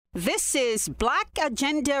This is Black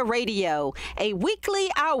Agenda Radio, a weekly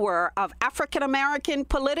hour of African American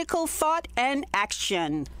political thought and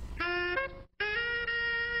action.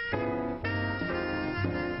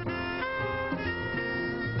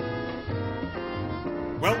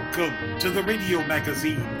 Welcome to the radio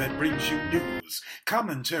magazine that brings you news,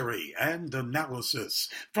 commentary, and analysis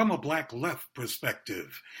from a Black left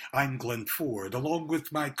perspective. I'm Glen Ford, along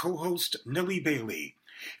with my co-host Nellie Bailey.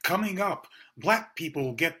 Coming up, Black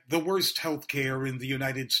people get the worst health care in the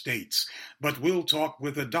United States, but we'll talk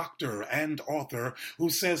with a doctor and author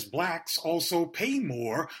who says Blacks also pay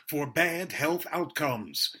more for bad health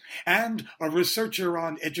outcomes. And a researcher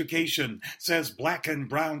on education says Black and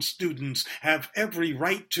brown students have every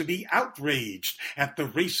right to be outraged at the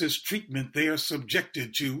racist treatment they are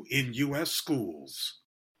subjected to in U.S. schools.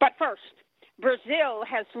 But first, Brazil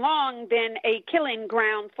has long been a killing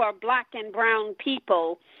ground for Black and brown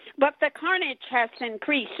people, but the carnage has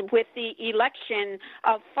increased with the election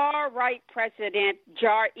of far-right President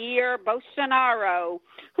Jair Bolsonaro,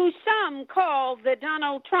 who some call the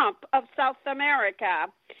Donald Trump of South America.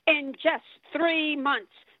 In just 3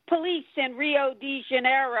 months, police in Rio de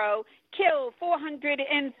Janeiro killed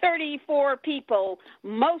 434 people,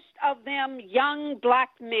 most of them young Black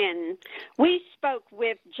men. We spoke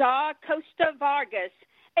with Joao Costa Vargas,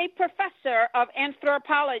 a professor of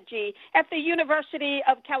anthropology at the University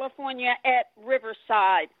of California at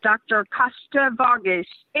Riverside. Dr. Costa Vargas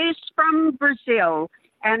is from Brazil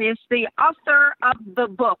and is the author of the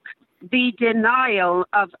book, The Denial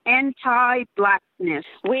of Anti-Blackness.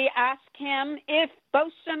 We asked him if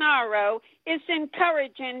Bolsonaro is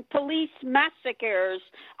encouraging police massacres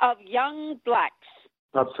of young Blacks.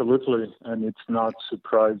 Absolutely, and it's not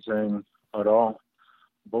surprising at all.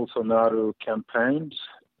 Bolsonaro campaigned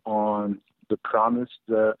on the promise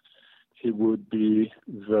that he would be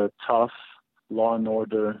the tough law and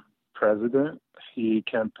order president. He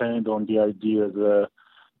campaigned on the idea that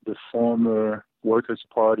the former Workers'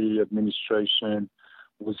 Party administration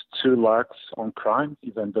was too lax on crime,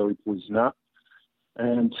 even though it was not.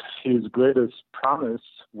 And his greatest promise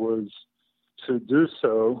was to do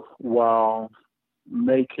so while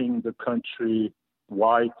making the country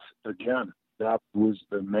white again. That was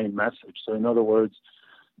the main message. So in other words,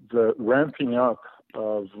 the ramping up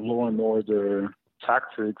of law and order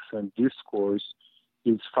tactics and discourse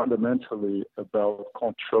is fundamentally about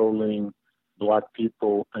controlling Black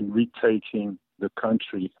people and retaking the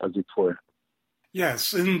country, as it were.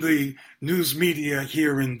 Yes, in the news media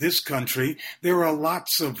here in this country, there are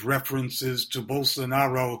lots of references to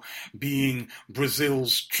Bolsonaro being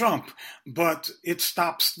Brazil's Trump, but it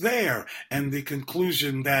stops there. And the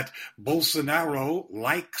conclusion that Bolsonaro,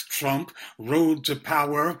 like Trump, rode to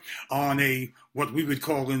power on what we would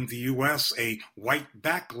call in the U.S. a white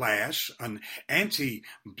backlash, an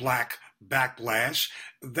anti-Black backlash,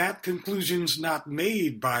 that conclusion's not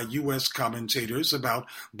made by U.S. commentators about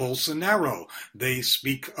Bolsonaro. They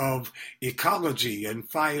speak of ecology and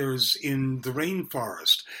fires in the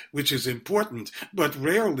rainforest, which is important, but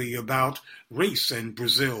rarely about race and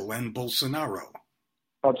Brazil and Bolsonaro.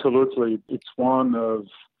 Absolutely. It's one of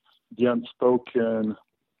the unspoken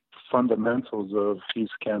fundamentals of his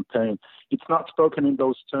campaign. It's not spoken in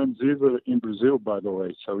those terms either in Brazil, by the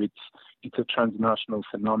way. So it's a transnational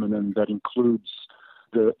phenomenon that includes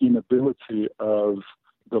the inability of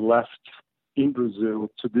the left in Brazil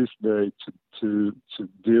to this day to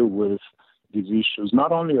deal with these issues,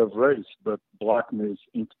 not only of race, but Blackness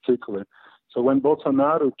in particular. So when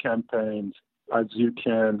Bolsonaro campaigned, as you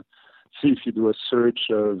can see if you do a search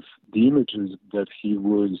of the images that he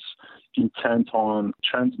was intent on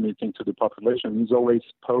transmitting to the population, he's always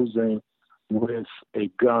posing with a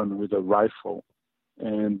gun, with a rifle.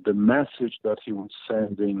 And the message that he was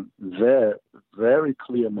sending there, very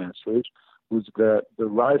clear message, was that the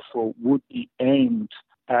rifle would be aimed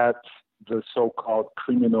at the so-called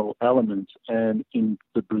criminal element. And in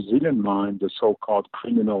the Brazilian mind, the so-called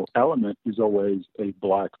criminal element is always a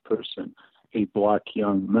Black person, a Black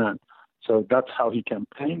young man. So that's how he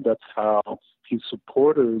campaigned. That's how his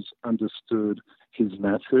supporters understood his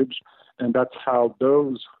message. And that's how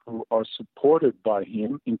those who are supported by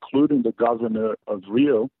him, including the governor of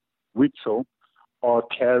Rio, Whittle, are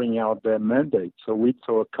carrying out their mandate. So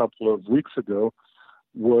Whittle, a couple of weeks ago,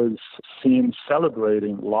 was seen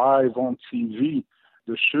celebrating live on TV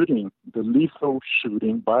the shooting, the lethal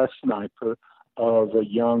shooting by a sniper of a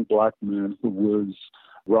young Black man who was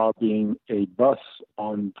robbing a bus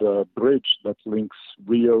on the bridge that links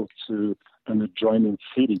Rio to an adjoining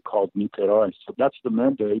city called Niterói. So that's the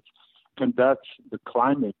mandate, and that's the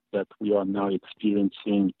climate that we are now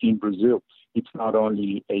experiencing in Brazil. it's not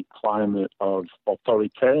only a climate of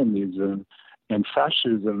authoritarianism and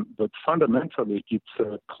fascism, but fundamentally it's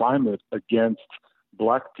a climate against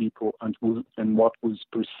Black people and what was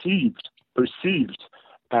perceived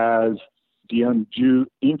as the undue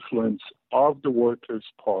influence of the Workers'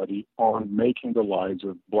 Party on making the lives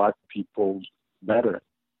of Black people better.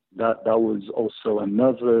 That was also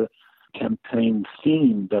another campaign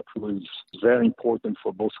theme that was very important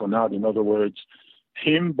for Bolsonaro. In other words,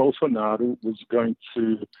 Bolsonaro, was going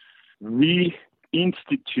to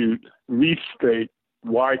restate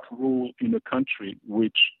white rule in the country,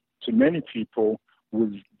 which to many people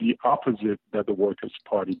was the opposite that the Workers'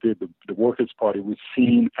 Party did. The Workers' Party was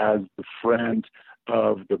seen as the friend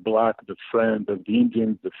of the Black, the friend of the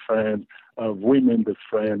Indians, the friend of women, the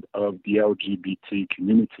friend of the LGBT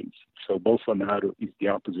communities. So Bolsonaro is the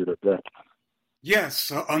opposite of that.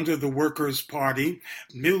 Yes, under the Workers' Party,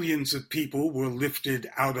 millions of people were lifted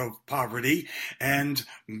out of poverty, and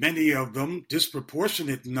many of them,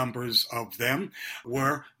 disproportionate numbers of them,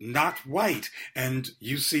 were not white. And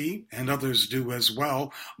you see, and others do as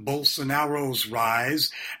well, Bolsonaro's rise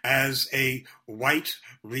as a white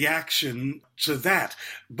reaction to that.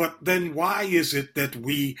 But then why is it that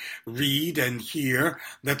we read and hear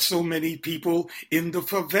that so many people in the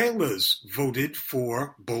favelas voted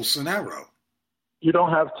for Bolsonaro? You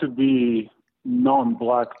don't have to be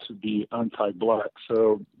non-Black to be anti-Black.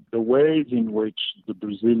 So the ways in which the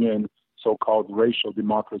Brazilian so-called racial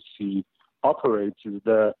democracy operates is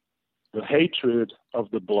that the hatred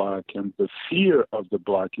of the Black and the fear of the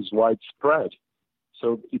Black is widespread.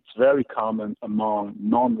 So it's very common among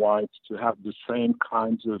non-whites to have the same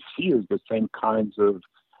kinds of fears, the same kinds of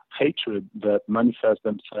hatred that manifest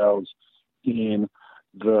themselves in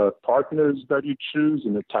the partners that you choose,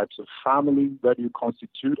 in the types of families that you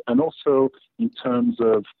constitute, and also in terms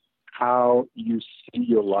of how you see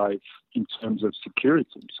your life in terms of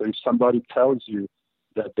security. So if somebody tells you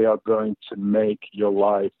that they are going to make your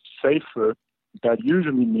life safer, that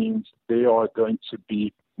usually means they are going to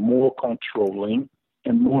be more controlling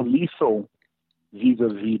and more lethal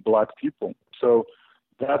vis-a-vis Black people. So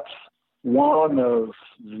that's one of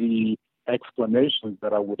the explanations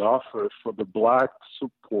that I would offer for the Black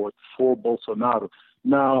support for Bolsonaro.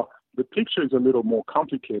 Now, the picture is a little more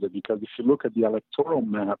complicated because if you look at the electoral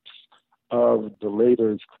maps of the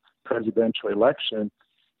latest presidential election,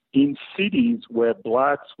 in cities where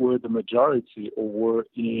Blacks were the majority or were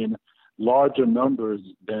in larger numbers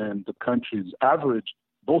than the country's average,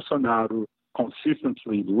 Bolsonaro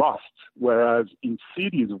consistently lost, whereas in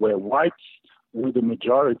cities where whites were the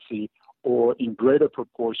majority or in greater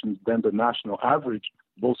proportions than the national average,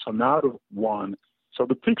 Bolsonaro won. So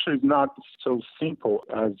the picture is not so simple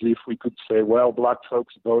as if we could say, well, Black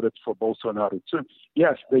folks voted for Bolsonaro too.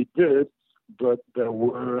 Yes, they did, but there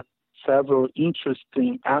were several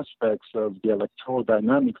interesting aspects of the electoral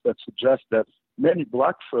dynamics that suggest that many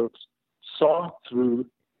Black folks saw through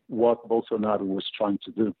what Bolsonaro was trying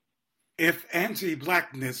to do. If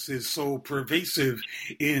anti-Blackness is so pervasive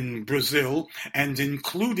in Brazil and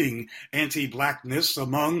including anti-Blackness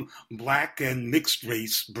among Black and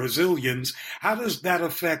mixed-race Brazilians, how does that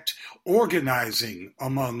affect organizing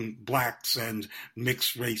among Blacks and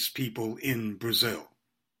mixed-race people in Brazil?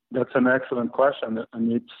 That's an excellent question,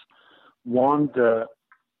 and it's one that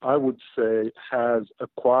I would say has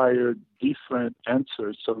acquired different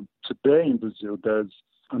answers. So today in Brazil, there's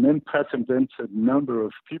an unprecedented number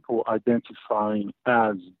of people identifying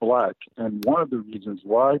as Black. And one of the reasons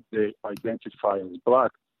why they identify as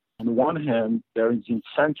Black, on the one hand, there is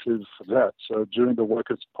incentive for that. So during the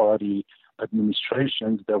Workers' Party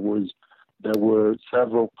administrations, there were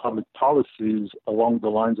several public policies along the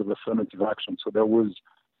lines of affirmative action. So that was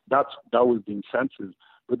the incentive.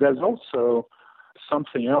 But there's also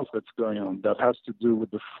something else that's going on that has to do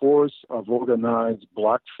with the force of organized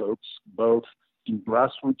Black folks, both in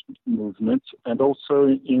grassroots movements and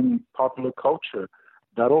also in popular culture,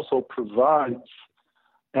 that also provides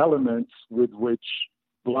elements with which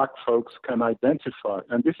Black folks can identify.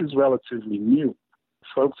 And this is relatively new.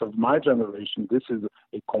 Folks of my generation, this is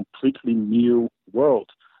a completely new world.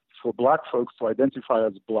 For Black folks to identify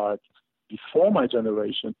as Black before my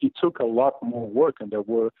generation, it took a lot more work, and there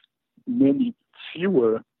were many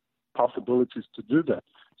fewer possibilities to do that.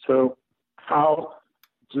 So how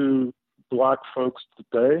do Black folks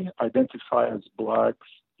today identify as Blacks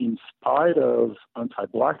in spite of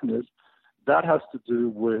anti-Blackness? That has to do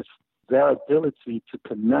with their ability to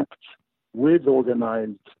connect with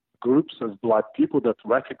organized groups of Black people that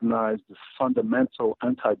recognize the fundamental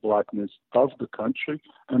anti-Blackness of the country,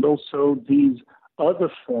 and also these other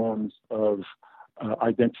forms of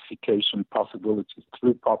identification possibilities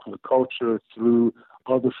through popular culture, through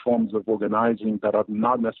other forms of organizing that are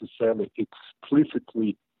not necessarily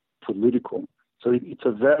explicitly political. So it's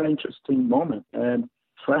a very interesting moment. And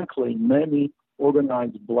frankly, many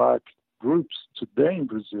organized Black groups today in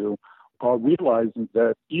Brazil are realizing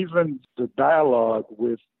that even the dialogue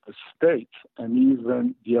with the state and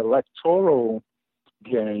even the electoral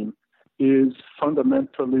game is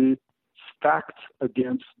fundamentally stacked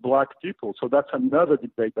against Black people. So that's another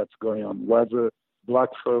debate that's going on, whether Black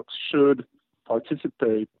folks should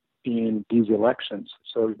participate in these elections.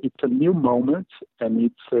 So it's a new moment, and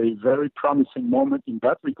it's a very promising moment in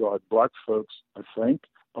that regard. Black folks, I think,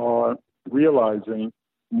 are realizing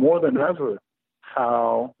more than ever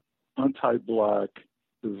how anti-Black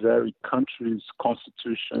the very country's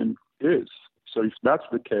constitution is. So if that's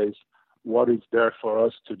the case, what is there for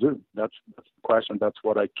us to do? That's the question. That's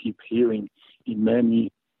what I keep hearing in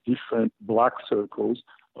many different Black circles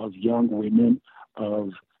of young women,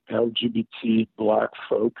 of LGBT Black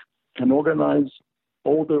folk, and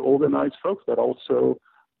older organized folks that also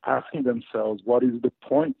asking themselves, what is the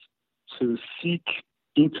point to seek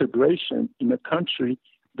integration in a country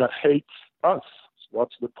that hates us?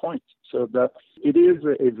 What's the point? So that it is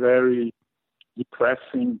a very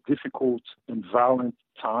depressing, difficult, and violent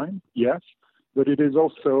time, yes, but it is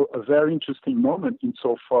also a very interesting moment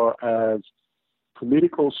insofar as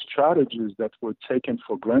political strategies that were taken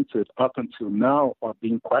for granted up until now are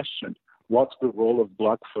being questioned. What's the role of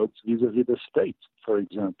Black folks vis-a-vis the state, for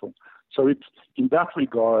example? So it's in that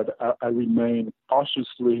regard, I remain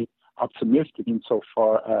cautiously optimistic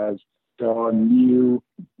insofar as there are new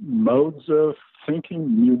modes of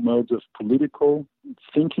thinking, new modes of political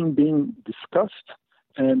thinking being discussed,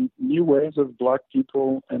 and new ways of Black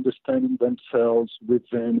people understanding themselves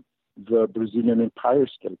within the Brazilian Empire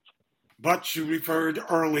State. But you referred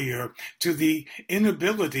earlier to the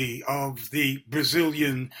inability of the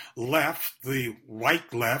Brazilian left, the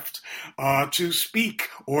white left, to speak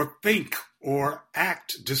or think or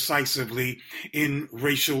act decisively in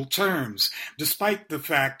racial terms, despite the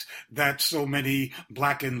fact that so many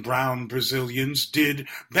Black and brown Brazilians did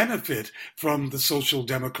benefit from the social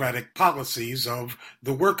democratic policies of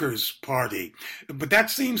the Workers' Party. But that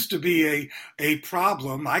seems to be a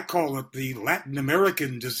problem, I call it the Latin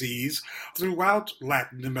American disease, throughout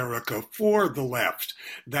Latin America for the left,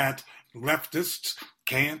 that leftists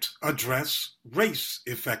can't address race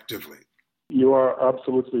effectively. You are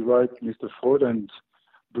absolutely right, Mr. Ford, and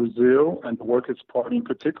Brazil and the Workers' Party in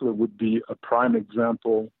particular would be a prime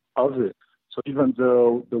example of it. So even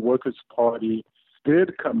though the Workers' Party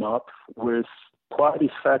did come up with quite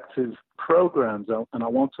effective programs, and I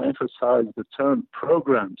want to emphasize the term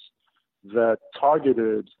programs, that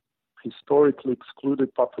targeted historically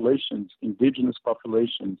excluded populations, indigenous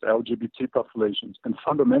populations, LGBT populations, and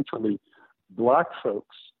fundamentally Black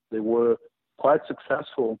folks, they were quite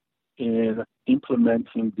successful in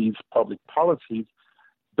implementing these public policies.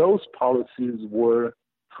 Those policies were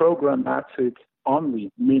programmatic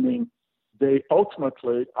only, meaning they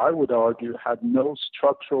ultimately, I would argue, had no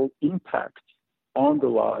structural impact on the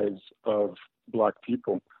lives of Black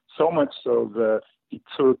people. So much so that it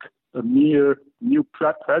took a mere new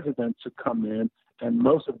president to come in, and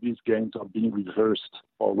most of these gains are being reversed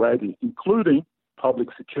already, including public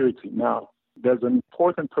security. Now, there's an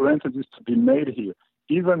important parenthesis to be made here.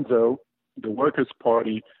 Even though the Workers'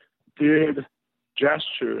 Party did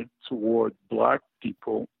gesture toward Black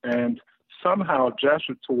people and somehow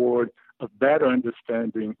gesture toward a better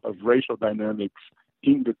understanding of racial dynamics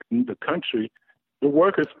in the country, the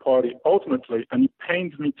Workers' Party ultimately, and it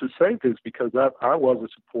pains me to say this because I was a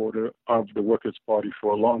supporter of the Workers' Party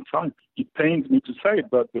for a long time. It pains me to say it,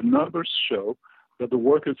 but the numbers show that the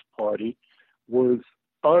Workers' Party was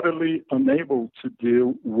utterly unable to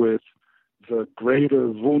deal with the greater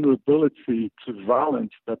vulnerability to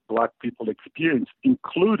violence that Black people experience,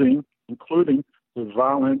 including the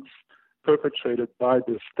violence perpetrated by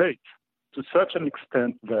the state, to such an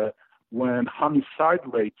extent that when homicide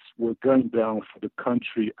rates were going down for the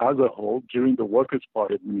country as a whole during the Workers'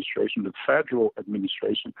 Party administration, the federal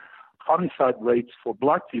administration, homicide rates for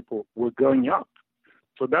Black people were going up.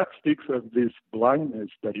 So that speaks of this blindness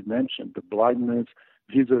that you mentioned, the blindness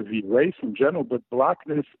vis-a-vis race in general, but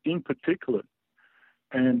Blackness in particular.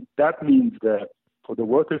 And that means that for the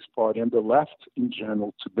Workers' Party and the left in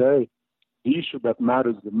general today, the issue that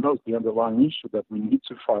matters the most, the underlying issue that we need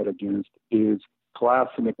to fight against is class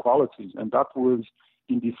inequalities. And that was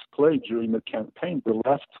in display during the campaign. The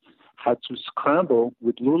left had to scramble,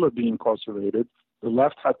 with Lula being incarcerated, the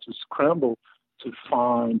left had to scramble to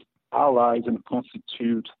find allies and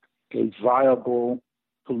constitute a viable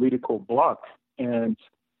political bloc. And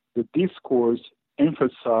the discourse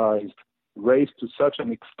emphasized race to such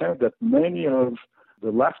an extent that many of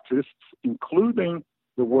the leftists, including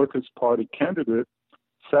the Workers' Party candidate,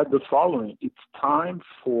 said the following: it's time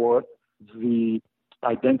for the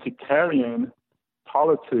identitarian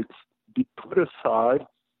politics be put aside,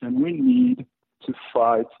 and we need to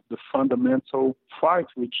fight the fundamental fight,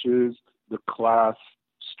 which is the class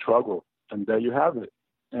struggle. And there you have it.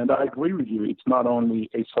 And I agree with you. It's not only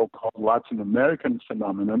a so-called Latin American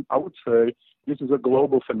phenomenon. I would say this is a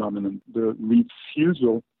global phenomenon. The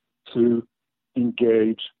refusal to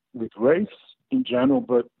engage with race in general,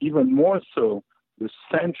 but even more so, the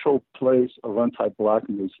central place of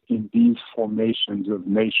anti-Blackness in these formations of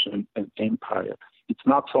nation and empire. It's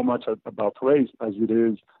not so much about race as it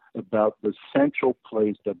is about the central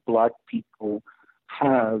place that Black people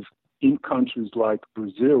have in countries like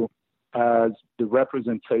Brazil as the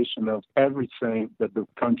representation of everything that the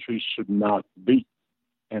country should not be.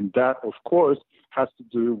 And that, of course, has to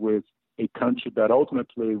do with a country that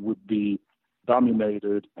ultimately would be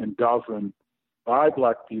dominated and governed by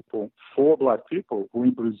Black people, for Black people, who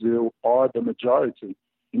in Brazil are the majority.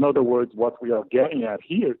 In other words, what we are getting at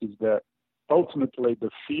here is that ultimately the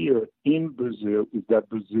fear in Brazil is that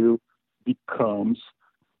Brazil becomes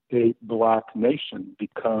a Black nation,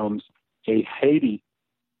 becomes a Haiti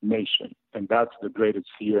nation. And that's the greatest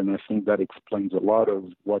fear, and I think that explains a lot of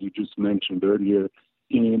what you just mentioned earlier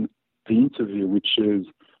in the interview, which is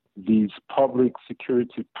these public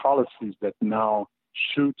security policies that now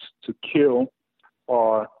shoot to kill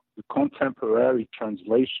are the contemporary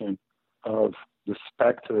translation of the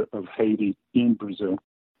specter of Haiti in Brazil.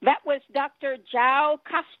 That was Dr. Joao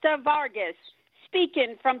Costa Vargas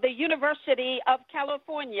speaking from the University of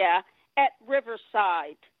California at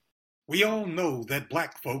Riverside. We all know that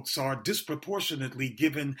Black folks are disproportionately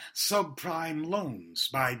given subprime loans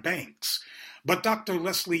by banks. But Dr.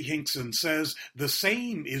 Leslie Hinkson says the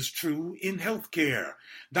same is true in healthcare.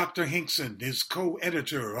 Dr. Hinkson is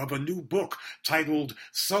co-editor of a new book titled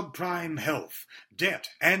Subprime Health, Debt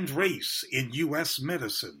and Race in U.S.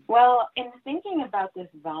 Medicine. Well, in thinking about this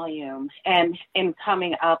volume and in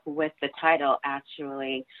coming up with the title,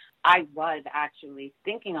 actually, I was actually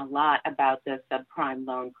thinking a lot about the subprime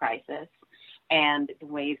loan crisis and the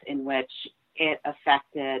ways in which it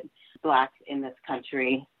affected Blacks in this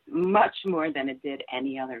country much more than it did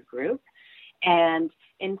any other group. And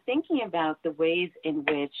in thinking about the ways in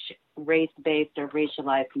which race-based or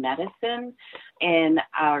racialized medicine in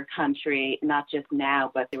our country, not just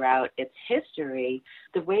now, but throughout its history,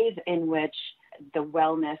 the ways in which the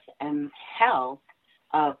wellness and health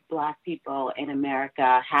of Black people in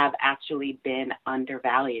America have actually been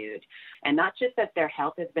undervalued. And not just that their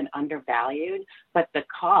health has been undervalued, but the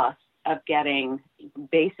cost of getting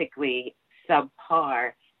basically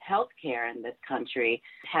subpar healthcare in this country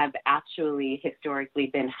have actually historically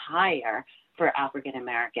been higher for African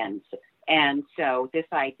Americans. And so this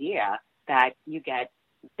idea that you get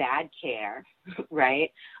bad care,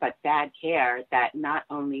 right? But bad care that not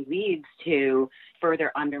only leads to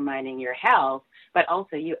further undermining your health, but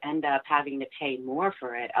also you end up having to pay more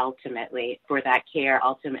for it ultimately, for that care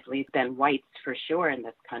ultimately than whites for sure in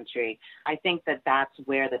this country. I think that that's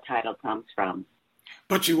where the title comes from.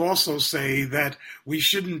 But you also say that we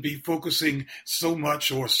shouldn't be focusing so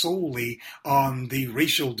much or solely on the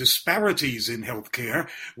racial disparities in healthcare,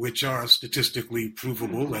 which are statistically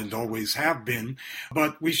provable and always have been,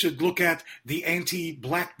 but we should look at the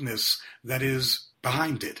anti-Blackness that is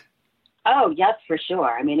behind it. Oh, yes, for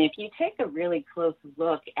sure. I mean, if you take a really close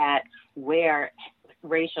look at where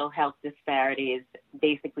racial health disparities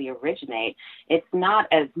basically originate, it's not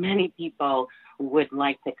as many people would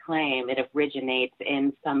like to claim it originates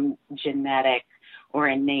in some genetic or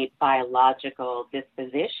innate biological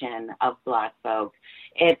disposition of Black folk.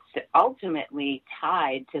 It's ultimately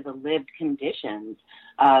tied to the lived conditions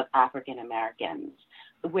of African Americans.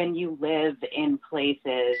 When you live in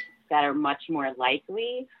places that are much more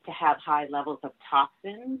likely to have high levels of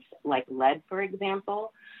toxins, like lead, for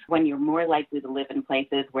example, when you're more likely to live in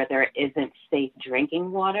places where there isn't safe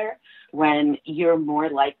drinking water, when you're more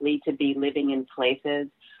likely to be living in places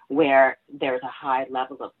where there's a high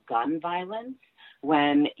level of gun violence,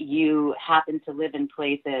 when you happen to live in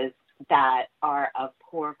places that are of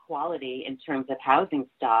poor quality in terms of housing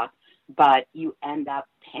stock, but you end up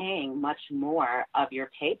paying much more of your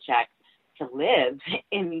paycheck to live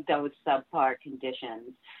in those subpar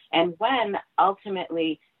conditions. And when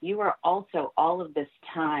ultimately you are also all of this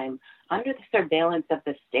time under the surveillance of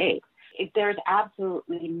the state, there's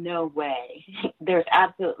absolutely no way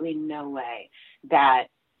that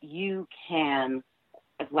you can,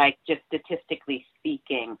 like just statistically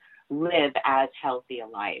speaking, live as healthy a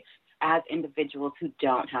life, as individuals who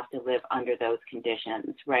don't have to live under those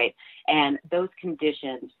conditions, right? And those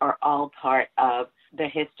conditions are all part of the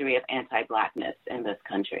history of anti-Blackness in this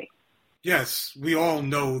country. Yes, we all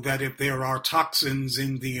know that if there are toxins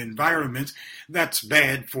in the environment, that's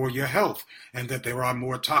bad for your health, and that there are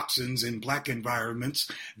more toxins in Black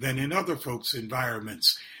environments than in other folks'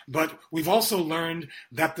 environments. But we've also learned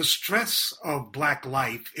that the stress of Black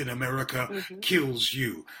life in America kills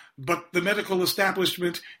you. But the medical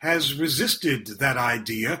establishment has resisted that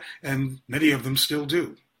idea, and many of them still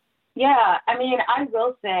do. Yeah, I mean, I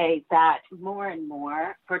will say that more and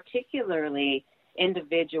more, particularly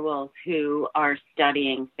individuals who are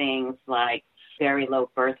studying things like very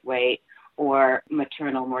low birth weight or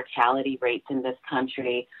maternal mortality rates in this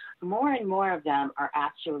country, more and more of them are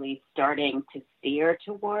actually starting to steer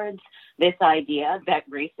towards this idea that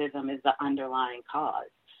racism is the underlying cause.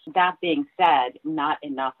 That being said, not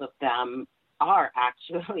enough of them are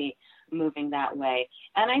actually moving that way.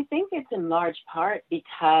 And I think it's in large part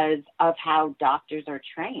because of how doctors are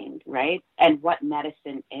trained, right? And what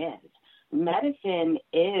medicine is. Medicine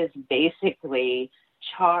is basically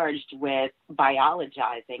charged with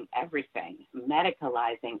biologizing everything,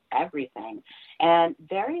 medicalizing everything. And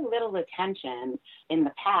very little attention in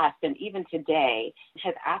the past and even today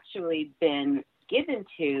has actually been given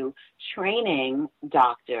to training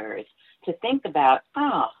doctors to think about,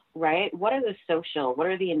 right, what are the social, what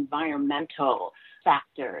are the environmental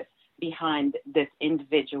factors behind this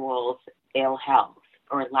individual's ill health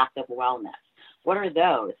or lack of wellness? What are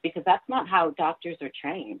those? Because that's not how doctors are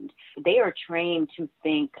trained. They are trained to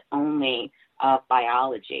think only of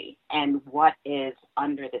biology and what is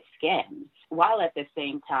under the skin, while at the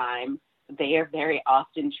same time, they are very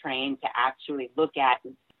often trained to actually look at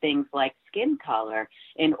things like skin color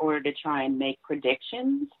in order to try and make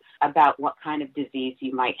predictions about what kind of disease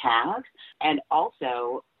you might have, and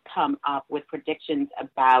also come up with predictions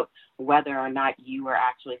about whether or not you are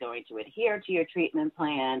actually going to adhere to your treatment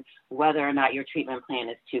plan, whether or not your treatment plan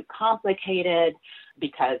is too complicated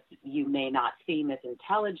because you may not seem as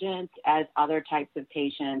intelligent as other types of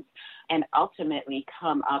patients, and ultimately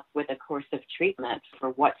come up with a course of treatment for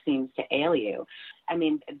what seems to ail you. I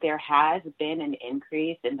mean, there has been an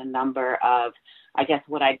increase in the number of, I guess,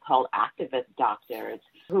 what I'd call activist doctors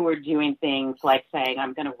who are doing things like saying,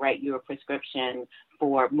 I'm going to write you a prescription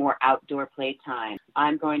for more outdoor playtime.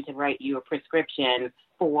 I'm going to write you a prescription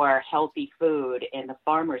for healthy food in the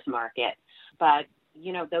farmer's market. But,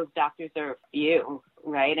 you know, those doctors are few,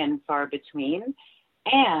 right, and far between.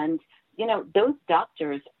 And, you know, those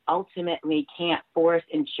doctors ultimately can't force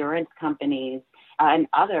insurance companies and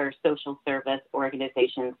other social service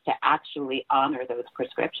organizations to actually honor those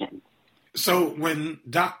prescriptions. So when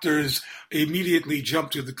doctors immediately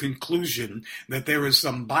jump to the conclusion that there is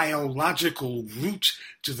some biological root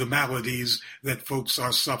to the maladies that folks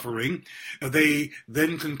are suffering, they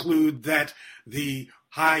then conclude that the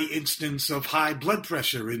high instance of high blood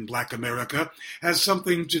pressure in Black America has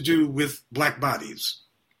something to do with Black bodies.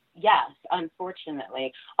 Yes,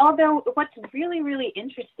 unfortunately. Although what's really, really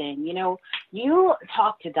interesting, you know, you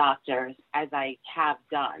talk to doctors, as I have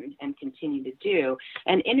done and continue to do,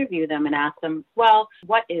 and interview them and ask them, well,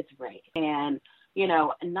 what is race? And, you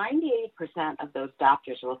know, 98% of those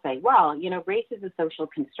doctors will say, well, you know, race is a social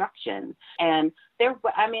construction. And they're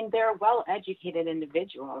well-educated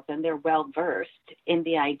individuals, and they're well-versed in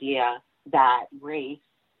the idea that race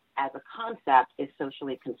as a concept is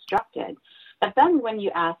socially constructed. But then when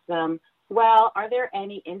you ask them, well, are there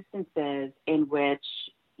any instances in which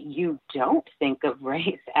you don't think of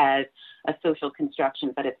race as a social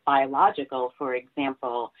construction, but it's biological, for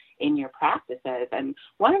example, in your practices? And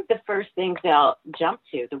one of the first things they'll jump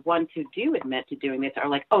to, the ones who do admit to doing this, are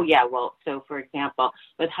like, oh, yeah, well, so for example,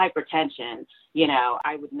 with hypertension, you know,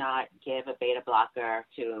 I would not give a beta blocker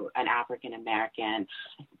to an African American.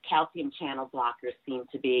 Calcium channel blockers seem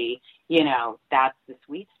to be, you know, that's the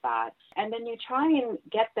sweet spot. And then you try and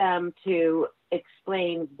get them to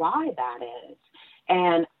explain why that is.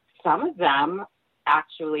 And some of them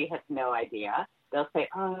actually have no idea. They'll say,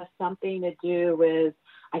 oh, something to do with,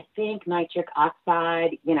 I think, nitric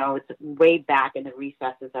oxide. You know, it's way back in the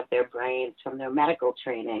recesses of their brains from their medical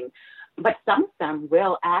training. But some of them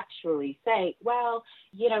will actually say, well,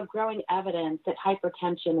 you know, growing evidence that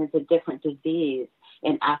hypertension is a different disease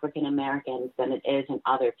in African Americans than it is in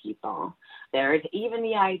other people. There's even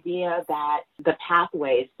the idea that the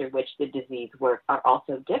pathways through which the disease works are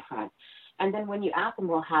also different. And then when you ask them,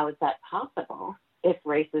 well, how is that possible if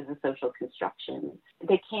race is a social construction?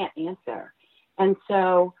 They can't answer. And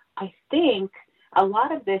so I think a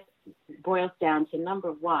lot of this boils down to,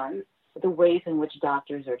 number one, the ways in which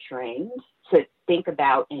doctors are trained to think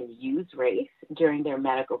about and use race during their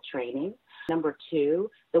medical training. Number two,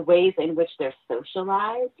 the ways in which they're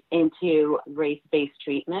socialized into race-based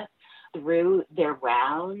treatment through their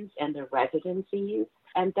rounds and their residencies.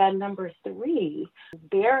 And then number three,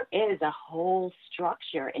 there is a whole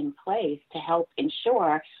structure in place to help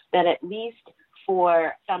ensure that at least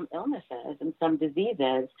for some illnesses and some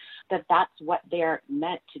diseases, that's what they're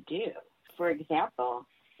meant to do. For example,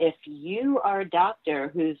 if you are a doctor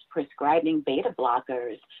who's prescribing beta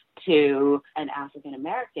blockers to an African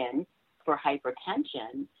American for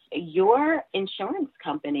hypertension, your insurance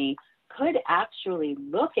company could actually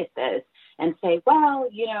look at this and say, well,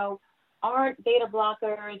 aren't beta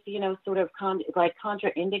blockers, sort of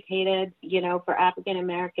contraindicated, for African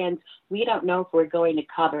Americans? We don't know if we're going to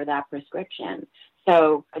cover that prescription.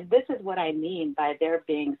 So this is what I mean by there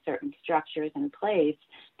being certain structures in place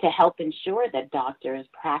to help ensure that doctors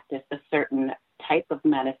practice a certain type of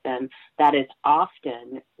medicine that is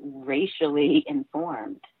often racially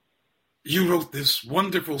informed. You wrote this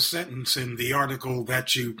wonderful sentence in the article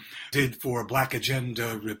that you did for Black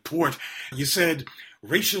Agenda Report. You said,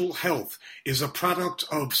 racial health is a product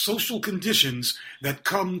of social conditions that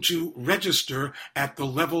come to register at the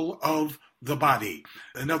level of the body.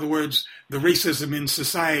 In other words, the racism in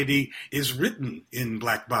society is written in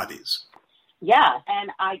Black bodies. Yeah,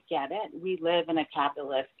 and I get it. We live in a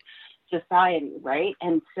capitalist society, right?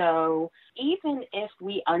 And so even if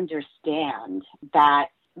we understand that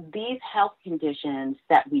these health conditions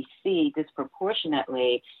that we see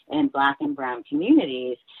disproportionately in Black and Brown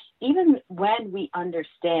communities, even when we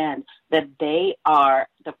understand that they are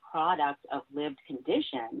the product of lived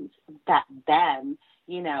conditions that then,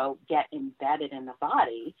 get embedded in the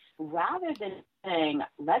body, rather than saying,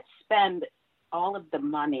 let's spend all of the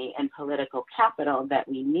money and political capital that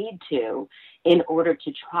we need to in order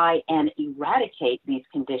to try and eradicate these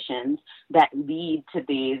conditions that lead to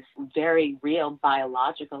these very real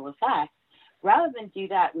biological effects. Rather than do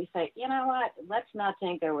that, we say, you know what, let's not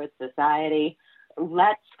tinker with society.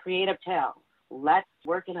 Let's create a pill. Let's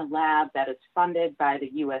work in a lab that is funded by the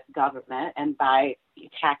U.S. government and by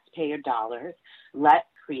taxpayer dollars. Let's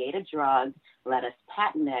create a drug. Let us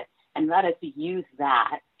patent it. And let us use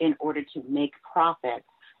that in order to make profits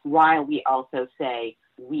while we also say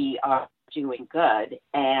we are doing good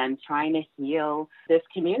and trying to heal this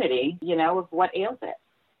community, of what ails it.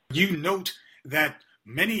 You note that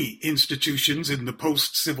many institutions in the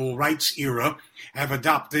post-civil rights era have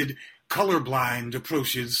adopted colorblind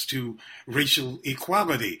approaches to racial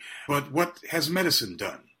equality. But what has medicine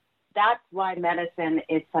done? That's why medicine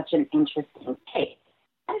is such an interesting case.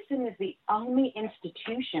 Medicine is the only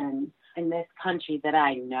institution in this country that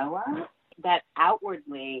I know of that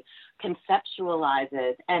outwardly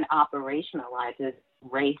conceptualizes and operationalizes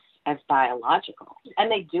race as biological.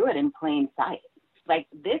 And they do it in plain sight. Like,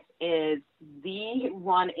 this is the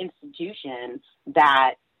one institution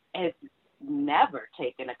that has never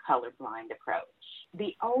taken a colorblind approach.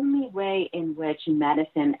 The only way in which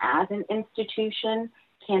medicine as an institution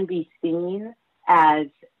can be seen as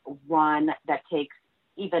one that takes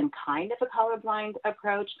even kind of a colorblind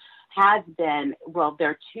approach has been, well, there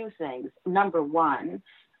are two things. Number one,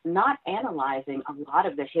 not analyzing a lot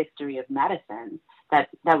of the history of medicine that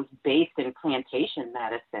was based in plantation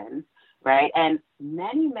medicine, right? And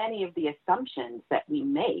many of the assumptions that we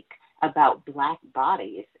make about Black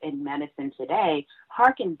bodies in medicine today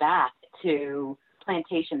harken back to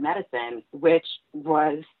plantation medicine, which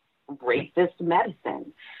was racist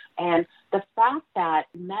medicine. And the fact that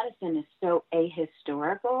medicine is so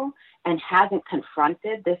ahistorical and hasn't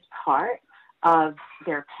confronted this part of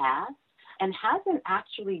their past and hasn't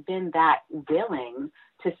actually been that willing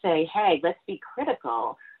to say, hey, let's be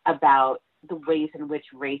critical about the ways in which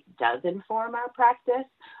race does inform our practice,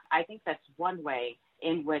 I think that's one way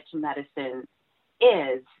in which medicine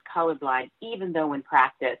is colorblind, even though in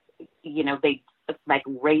practice,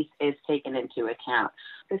 race is taken into account.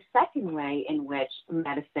 The second way in which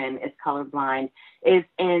medicine is colorblind is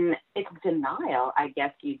in its denial, I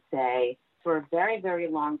guess you'd say, for a very, very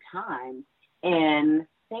long time in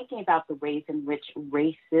thinking about the ways in which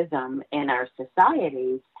racism in our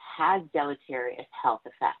societies has deleterious health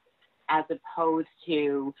effects, as opposed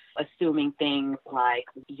to assuming things like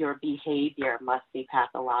your behavior must be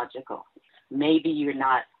pathological. Maybe you're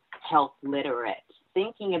not health literate.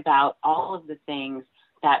 Thinking about all of the things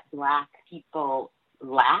that Black people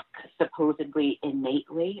lack, supposedly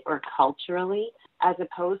innately or culturally, as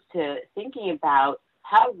opposed to thinking about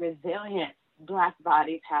how resilient Black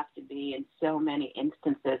bodies have to be in so many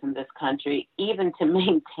instances in this country, even to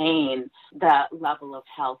maintain the level of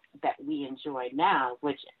health that we enjoy now,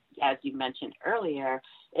 which as you mentioned earlier,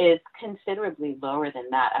 is considerably lower than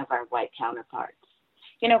that of our white counterparts.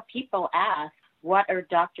 You know, people ask, what are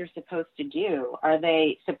doctors supposed to do? Are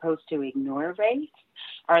they supposed to ignore race?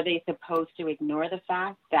 Are they supposed to ignore the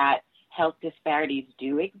fact that health disparities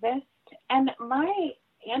do exist? And my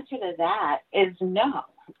answer to that is no.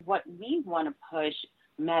 What we want to push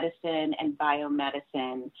medicine and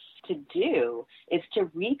biomedicine to do is to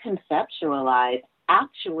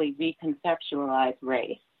actually reconceptualize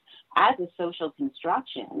race as a social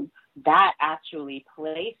construction that actually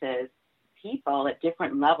places people at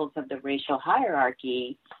different levels of the racial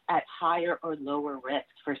hierarchy at higher or lower risk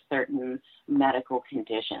for certain medical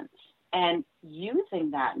conditions. And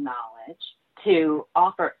using that knowledge to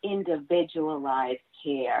offer individualized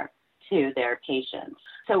care to their patients.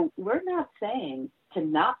 So we're not saying to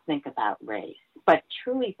not think about race, but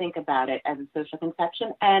truly think about it as a social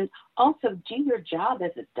conception, and also do your job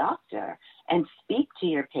as a doctor and speak to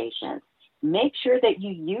your patients. Make sure that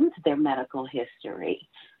you use their medical history,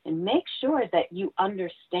 and make sure that you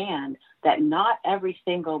understand that not every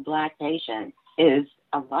single Black patient is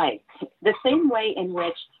alike. The same way in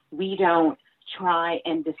which we don't try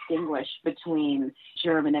and distinguish between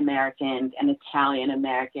German Americans and Italian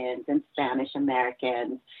Americans and Spanish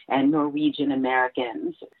Americans and Norwegian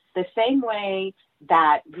Americans. The same way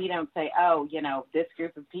that we don't say, oh, you know, this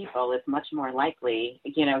group of people is much more likely,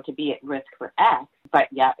 you know, to be at risk for X, but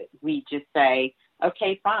yet we just say,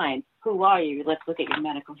 okay, fine, who are you? Let's look at your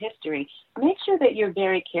medical history. Make sure that you're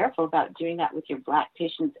very careful about doing that with your Black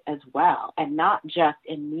patients as well, and not just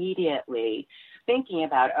immediately thinking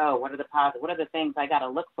about, oh, what are the things I got to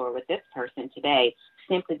look for with this person today,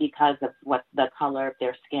 simply because of what the color of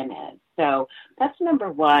their skin is. So that's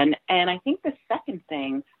number one. And I think the second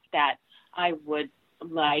thing that I would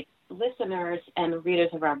like listeners and readers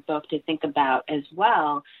of our book to think about as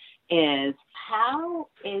well is, how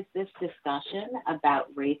is this discussion about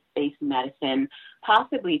race-based medicine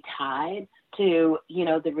possibly tied to, you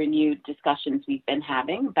know, the renewed discussions we've been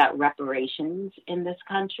having about reparations in this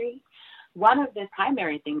country? One of the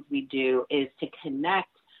primary things we do is to connect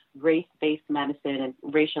race-based medicine and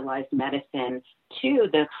racialized medicine to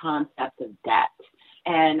the concept of debt.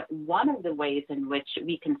 And one of the ways in which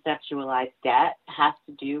we conceptualize debt has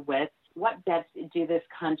to do with what debts do this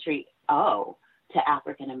country owe to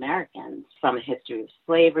African Americans, from a history of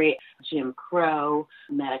slavery, Jim Crow,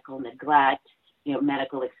 medical neglect, you know,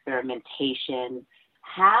 medical experimentation.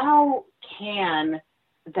 How can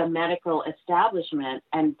the medical establishment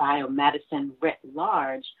and biomedicine writ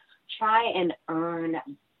large try and earn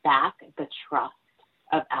back the trust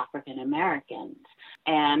of African Americans?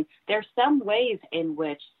 And there's some ways in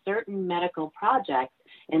which certain medical projects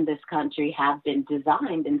in this country have been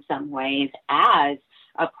designed in some ways as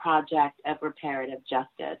a project of reparative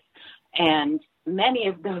justice. And many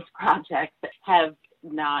of those projects have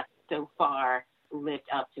not so far lived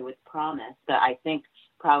up to its promise. But I think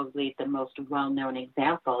probably the most well-known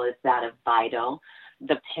example is that of Vital,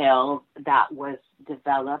 the pill that was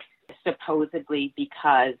developed supposedly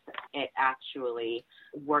because it actually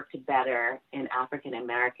worked better in African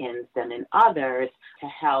Americans than in others to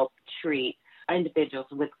help treat individuals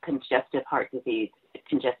with congestive heart disease,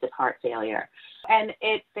 congestive heart failure. And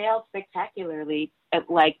it failed spectacularly,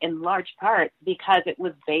 like in large part because it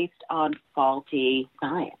was based on faulty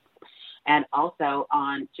science and also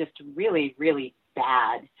on just really, really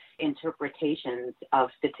bad interpretations of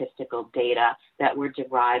statistical data that were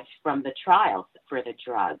derived from the trials for the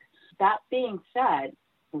drug. That being said,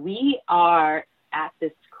 we are at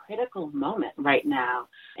this critical moment right now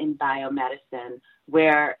in biomedicine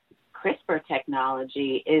where CRISPR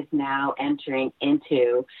technology is now entering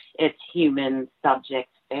into its human subject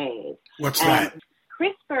phase. What's that?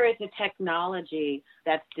 CRISPR is a technology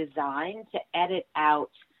that's designed to edit out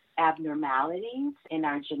abnormalities in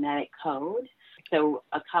our genetic code. So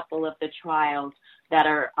a couple of the trials that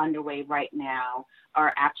are underway right now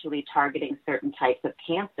are actually targeting certain types of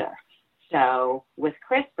cancer. So with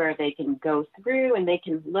CRISPR, they can go through and they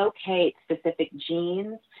can locate specific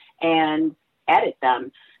genes and edit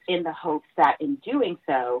them in the hopes that in doing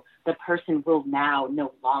so, the person will now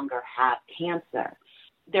no longer have cancer.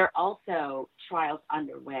 There are also trials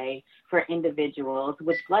underway for individuals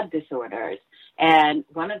with blood disorders. And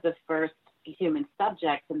one of the first human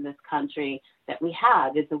subjects in this country that we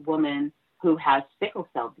have is a woman who has sickle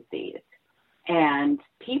cell disease. And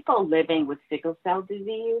people living with sickle cell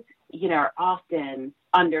disease, you know, are often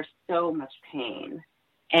under so much pain.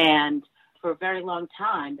 And for a very long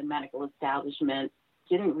time, the medical establishment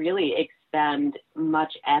didn't really expend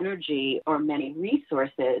much energy or many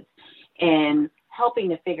resources in helping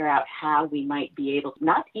to figure out how we might be able to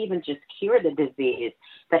not even just cure the disease,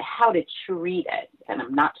 but how to treat it. And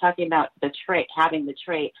I'm not talking about the trait, having the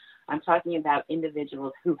trait. I'm talking about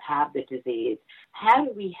individuals who have the disease. How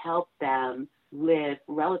do we help them live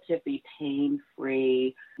relatively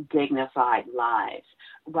pain-free, dignified lives?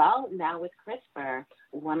 Well, now with CRISPR,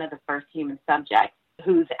 one of the first human subjects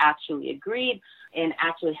who's actually agreed in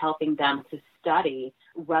actually helping them to study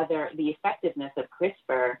whether the effectiveness of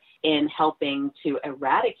CRISPR in helping to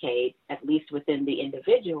eradicate, at least within the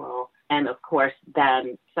individual, and of course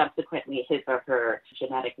then subsequently his or her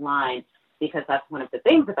genetic line, because that's one of the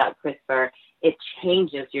things about CRISPR, it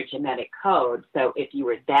changes your genetic code. So if you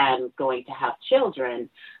were then going to have children,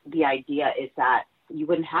 the idea is that you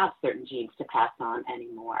wouldn't have certain genes to pass on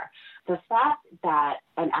anymore. The fact that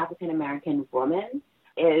an African-American woman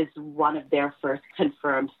is one of their first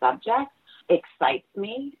confirmed subjects excites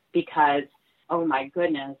me because, oh my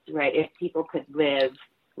goodness, right, if people could live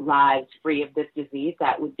lives free of this disease,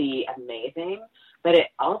 that would be amazing. But it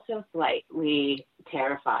also slightly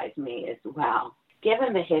terrifies me as well.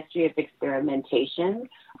 Given the history of experimentation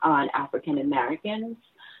on African Americans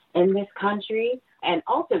in this country, and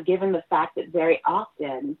also given the fact that very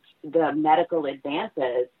often the medical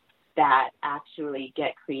advances that actually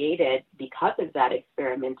get created because of that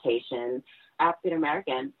experimentation, African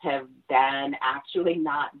Americans have then actually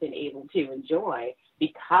not been able to enjoy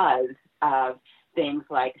because of things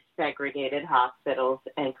like segregated hospitals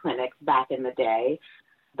and clinics back in the day,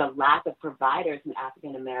 the lack of providers in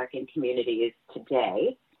African American communities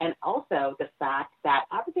today, and also the fact that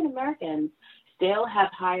African Americans still have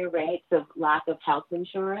higher rates of lack of health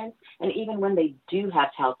insurance. And even when they do have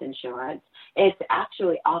health insurance, it's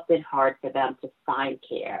actually often hard for them to find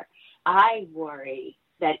care. I worry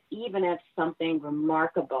that even if something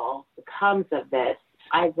remarkable comes of this,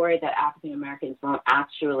 I worry that African Americans won't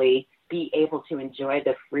actually be able to enjoy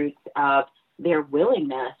the fruits of their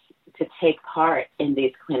willingness to take part in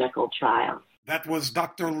these clinical trials. That was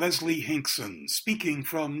Dr. Leslie Hinkson speaking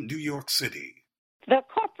from New York City. The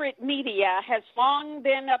corporate media has long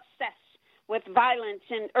been obsessed with violence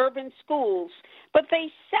in urban schools, but they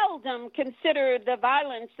seldom consider the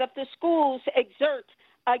violence that the schools exert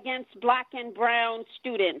against Black and brown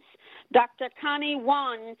students. Dr. Connie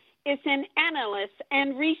Wun is an analyst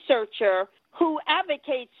and researcher who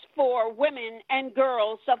advocates for women and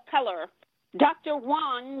girls of color. Dr.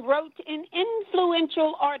 Wun wrote an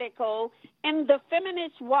influential article in the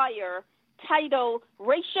Feminist Wire titled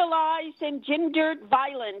Racialized and Gendered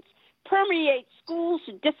Violence Permeates Schools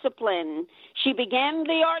Discipline. She began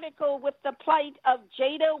the article with the plight of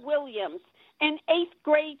Jada Williams, an 8th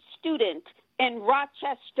grade student in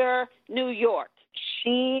Rochester, New York.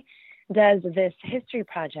 She does this history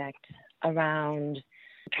project around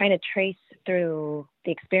trying to trace through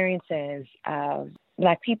the experiences of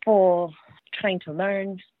Black people trying to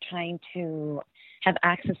learn, trying to have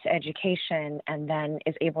access to education, and then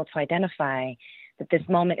is able to identify that this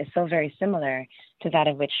moment is so very similar to that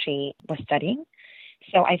of which she was studying.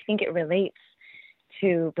 So I think it relates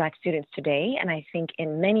to Black students today, and I think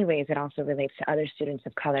in many ways it also relates to other students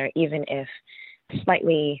of color, even if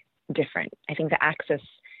slightly different. I think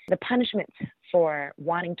the punishment for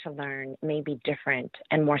wanting to learn may be different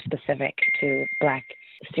and more specific to Black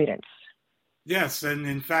students. Yes, and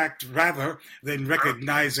in fact, rather than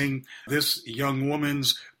recognizing this young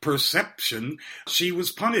woman's perception, she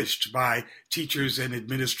was punished by teachers and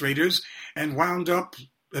administrators and wound up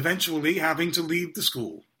eventually having to leave the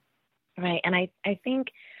school. Right, and I think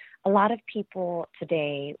a lot of people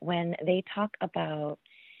today, when they talk about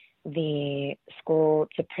the school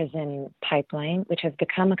to prison pipeline, which has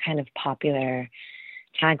become a kind of popular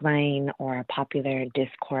tagline or a popular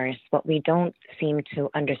discourse, what we don't seem to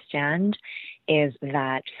understand is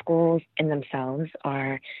that schools in themselves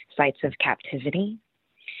are sites of captivity.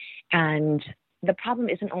 And the problem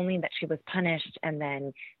isn't only that she was punished and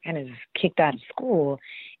then kind of kicked out of school,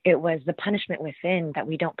 it was the punishment within that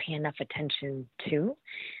we don't pay enough attention to,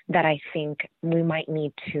 that I think we might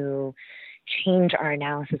need to change our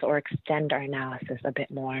analysis or extend our analysis a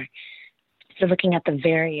bit more. So looking at the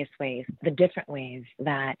various ways, the different ways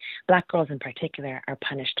that Black girls in particular are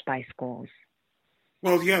punished by schools.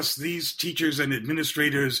 Well, yes, these teachers and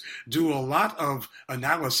administrators do a lot of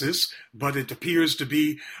analysis, but it appears to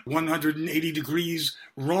be 180 degrees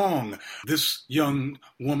wrong. This young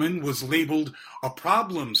woman was labeled a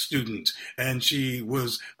problem student, and she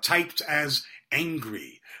was typed as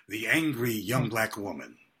angry, the angry young Black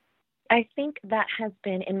woman. I think that has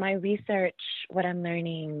been, in my research, what I'm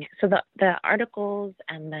learning. So the articles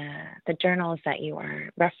and the journals that you are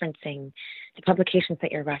referencing, the publications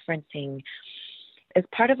that you're referencing, is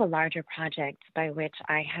part of a larger project by which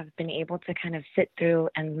I have been able to kind of sit through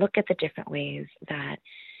and look at the different ways that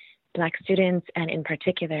Black students, and in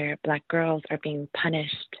particular, Black girls, are being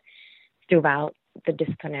punished throughout the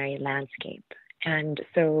disciplinary landscape. And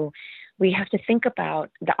so we have to think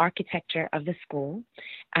about the architecture of the school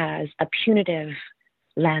as a punitive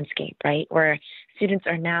landscape, right? Where students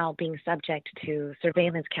are now being subject to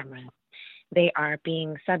surveillance cameras. They are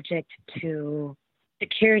being subject to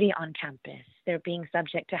security on campus. They're being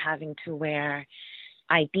subject to having to wear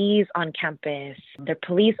IDs on campus. They're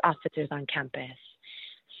police officers on campus.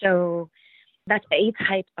 So that's a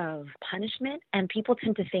type of punishment, and people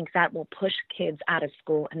tend to think that will push kids out of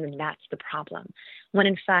school, and then that's the problem. When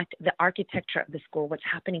in fact, the architecture of the school, what's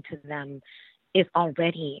happening to them, is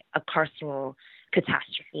already a carceral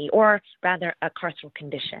catastrophe, or rather a carceral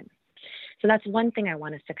condition. So that's one thing I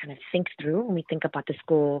want us to kind of think through when we think about the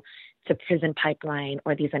school to prison pipeline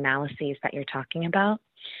or these analyses that you're talking about.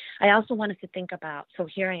 I also want us to think about, so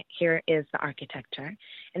here is the architecture,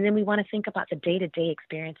 and then we want to think about the day-to-day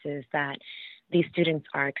experiences that these students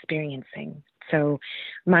are experiencing. So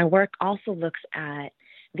my work also looks at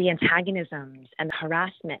the antagonisms and the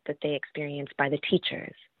harassment that they experience by the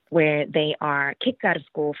teachers, where they are kicked out of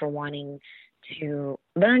school for wanting to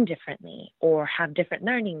learn differently or have different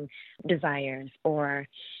learning desires. Or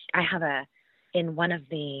in one of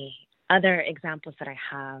the other examples that I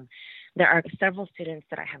have, there are several students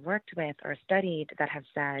that I have worked with or studied that have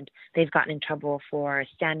said they've gotten in trouble for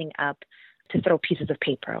standing up to throw pieces of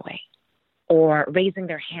paper away or raising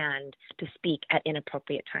their hand to speak at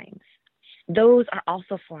inappropriate times. Those are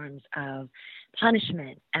also forms of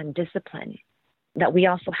punishment and discipline that we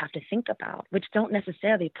also have to think about, which don't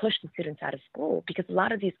necessarily push the students out of school, because a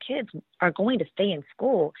lot of these kids are going to stay in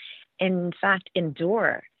school and, in fact,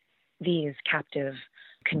 endure these captive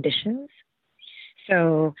conditions.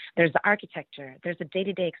 So there's the architecture, there's the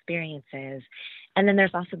day-to-day experiences, and then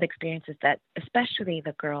there's also the experiences that especially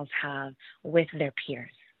the girls have with their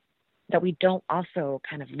peers that we don't also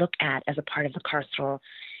kind of look at as a part of the carceral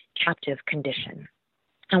captive condition.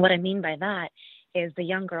 And what I mean by that is the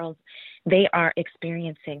young girls, they are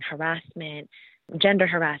experiencing harassment, gender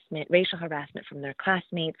harassment, racial harassment from their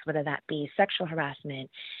classmates, whether that be sexual harassment,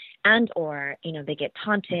 and or, they get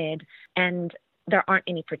taunted, and there aren't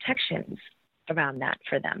any protections around that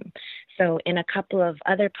for them. So in a couple of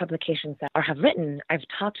other publications that I have written, I've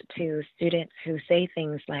talked to students who say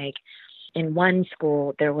things like, in one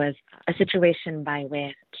school, there was a situation by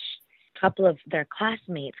which a couple of their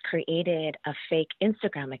classmates created a fake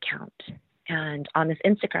Instagram account. And on this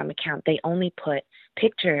Instagram account, they only put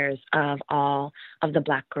pictures of all of the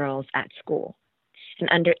Black girls at school. And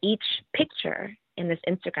under each picture in this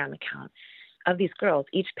Instagram account of these girls,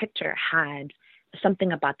 each picture had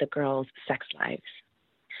something about the girls' sex lives.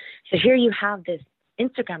 So here you have this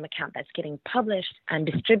Instagram account that's getting published and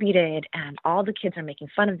distributed, and all the kids are making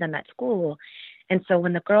fun of them at school. And so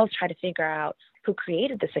when the girls try to figure out who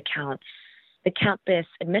created this account, the campus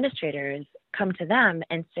administrators come to them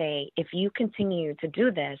and say, if you continue to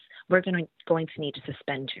do this, we're going to need to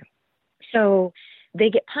suspend you. So they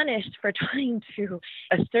get punished for trying to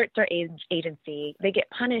assert their agency. They get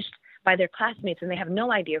punished by their classmates, and they have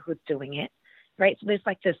no idea who's doing it, right? So there's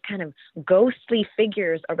like this kind of ghostly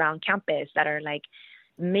figures around campus that are like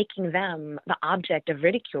making them the object of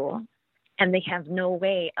ridicule, and they have no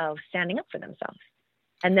way of standing up for themselves.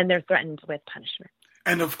 And then they're threatened with punishment.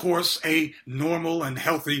 And of course, a normal and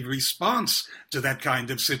healthy response to that kind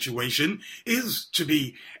of situation is to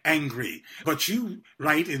be angry. But you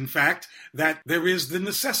write, in fact, that there is the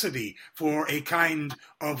necessity for a kind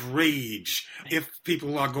of rage if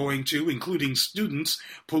people are going to, including students,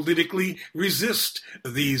 politically resist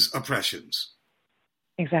these oppressions.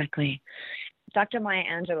 Exactly. Dr. Maya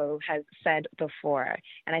Angelou has said before,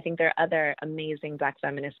 and I think there are other amazing Black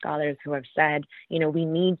feminist scholars who have said, we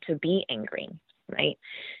need to be angry. Right.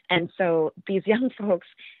 And so these young folks,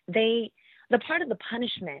 the part of the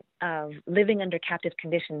punishment of living under captive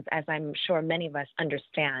conditions, as I'm sure many of us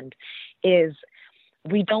understand, is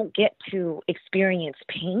we don't get to experience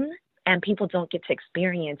pain, and people don't get to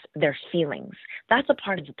experience their feelings. That's a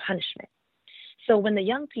part of the punishment. So when the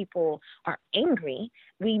young people are angry,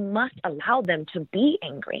 we must allow them to be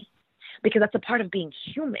angry, because that's a part of being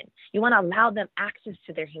human. You want to allow them access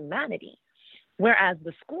to their humanity. Whereas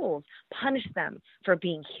the schools punish them for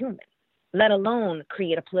being human, let alone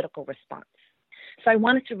create a political response. So I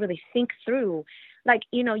wanted to really think through,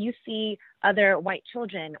 you see other white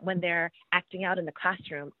children when they're acting out in the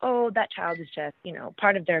classroom. Oh, that child is just,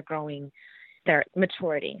 part of their growing, their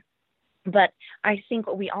maturity. But I think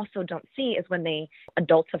what we also don't see is when they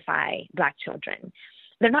adultify Black children,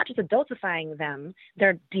 they're not just adultifying them,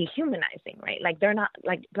 they're dehumanizing, right? Like they're not,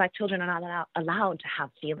 like Black children are not allowed to have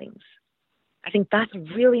feelings. I think that's a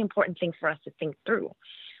really important thing for us to think through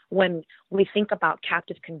when we think about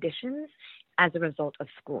captive conditions as a result of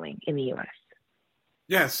schooling in the U.S.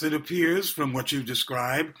 Yes, it appears from what you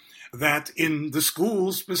describe that in the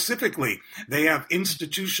schools specifically, they have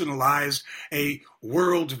institutionalized a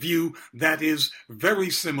worldview that is very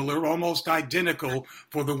similar, almost identical,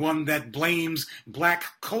 for the one that blames Black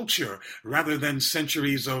culture rather than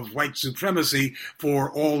centuries of white supremacy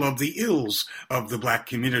for all of the ills of the Black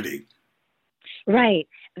community. Right.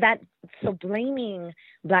 So blaming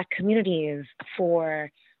Black communities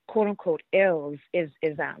for quote unquote ills is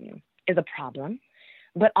a problem.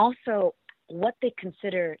 But also what they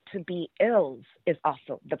consider to be ills is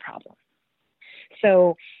also the problem.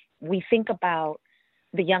 So we think about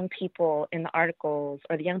the young people in the articles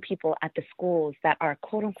or the young people at the schools that are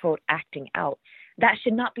quote unquote acting out. That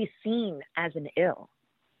should not be seen as an ill.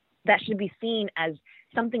 That should be seen as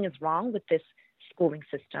something is wrong with this schooling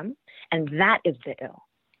system, and that is the ill.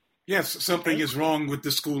 Yes, something is wrong with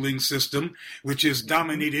the schooling system, which is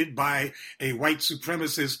dominated by a white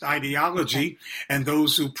supremacist ideology, and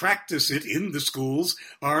those who practice it in the schools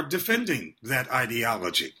are defending that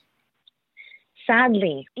ideology.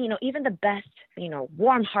 Sadly, even the best,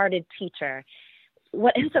 warm-hearted teacher,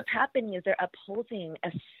 what ends up happening is they're upholding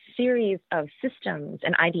a series of systems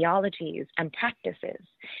and ideologies and practices,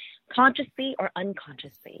 consciously or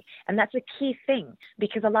unconsciously. And that's a key thing,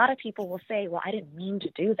 because a lot of people will say, well, I didn't mean to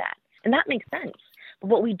do that. And that makes sense. But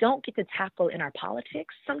what we don't get to tackle in our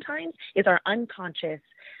politics sometimes is our unconscious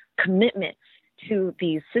commitment to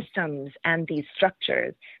these systems and these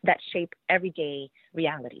structures that shape everyday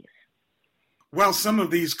realities. Well, some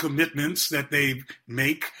of these commitments that they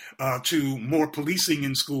make to more policing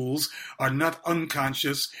in schools are not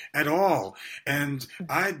unconscious at all. And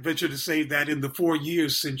I'd venture to say that in the 4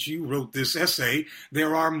 years since you wrote this essay,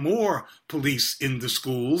 there are more police in the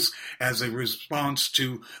schools as a response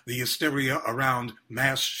to the hysteria around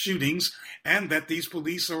mass shootings, and that these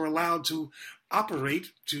police are allowed to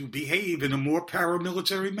operate, to behave in a more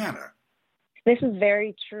paramilitary manner. This is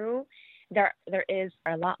very true. There is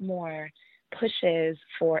a lot more pushes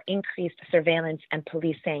for increased surveillance and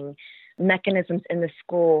policing mechanisms in the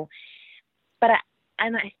school. But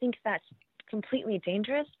I think that's completely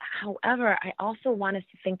dangerous. However, I also want us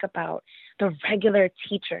to think about the regular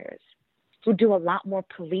teachers who do a lot more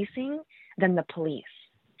policing than the police.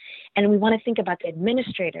 And we want to think about the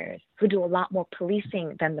administrators who do a lot more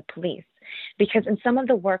policing than the police. Because in some of